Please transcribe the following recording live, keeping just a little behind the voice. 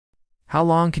How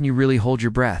long can you really hold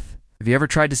your breath? Have you ever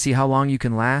tried to see how long you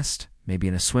can last? Maybe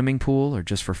in a swimming pool or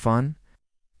just for fun?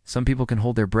 Some people can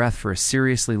hold their breath for a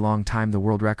seriously long time. The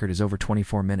world record is over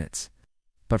 24 minutes.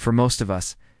 But for most of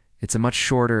us, it's a much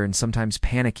shorter and sometimes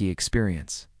panicky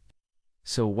experience.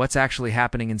 So what's actually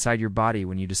happening inside your body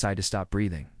when you decide to stop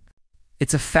breathing?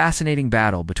 It's a fascinating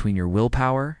battle between your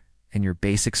willpower and your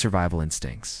basic survival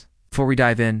instincts. Before we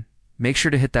dive in, make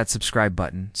sure to hit that subscribe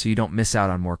button so you don't miss out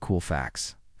on more cool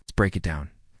facts. Let's break it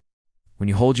down. When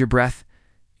you hold your breath,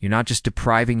 you're not just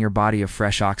depriving your body of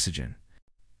fresh oxygen.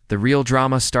 The real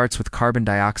drama starts with carbon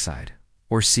dioxide,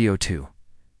 or CO2.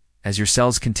 As your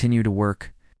cells continue to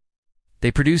work,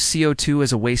 they produce CO2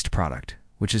 as a waste product,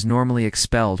 which is normally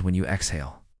expelled when you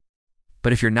exhale.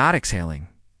 But if you're not exhaling,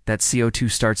 that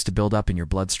CO2 starts to build up in your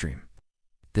bloodstream.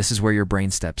 This is where your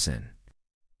brain steps in.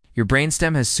 Your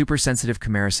brainstem has supersensitive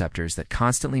chemoreceptors that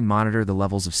constantly monitor the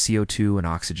levels of CO2 and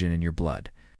oxygen in your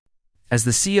blood. As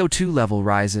the CO2 level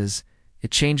rises,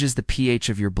 it changes the pH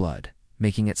of your blood,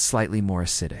 making it slightly more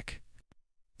acidic.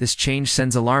 This change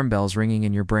sends alarm bells ringing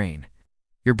in your brain.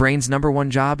 Your brain's number one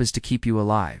job is to keep you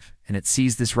alive, and it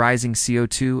sees this rising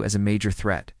CO2 as a major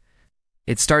threat.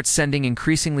 It starts sending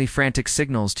increasingly frantic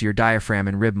signals to your diaphragm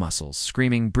and rib muscles,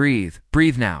 screaming, "Breathe,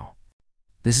 breathe now."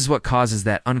 This is what causes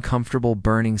that uncomfortable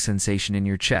burning sensation in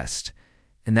your chest,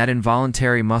 and that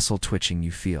involuntary muscle twitching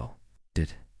you feel.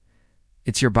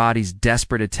 It's your body's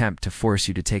desperate attempt to force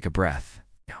you to take a breath.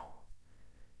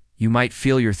 You might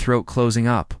feel your throat closing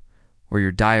up, or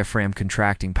your diaphragm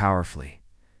contracting powerfully.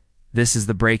 This is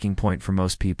the breaking point for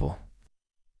most people.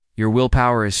 Your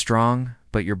willpower is strong,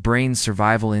 but your brain's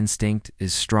survival instinct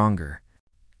is stronger.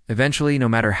 Eventually, no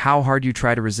matter how hard you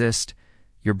try to resist,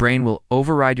 your brain will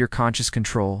override your conscious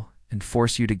control and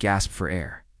force you to gasp for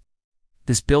air.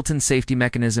 This built-in safety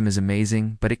mechanism is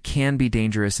amazing, but it can be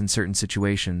dangerous in certain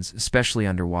situations, especially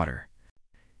underwater.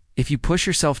 If you push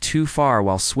yourself too far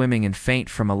while swimming and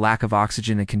faint from a lack of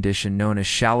oxygen, a condition known as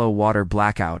shallow water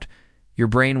blackout, your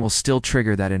brain will still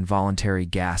trigger that involuntary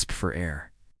gasp for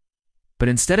air. But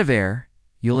instead of air,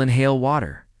 you'll inhale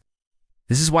water.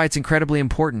 This is why it's incredibly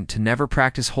important to never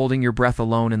practice holding your breath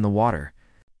alone in the water.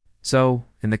 So,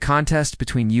 in the contest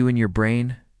between you and your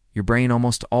brain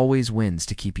almost always wins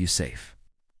to keep you safe.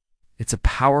 It's a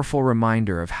powerful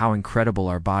reminder of how incredible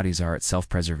our bodies are at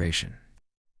self-preservation.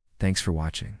 Thanks for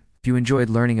watching. If you enjoyed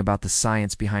learning about the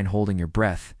science behind holding your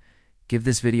breath, give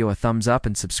this video a thumbs up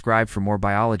and subscribe for more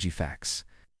biology facts.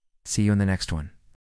 See you in the next one.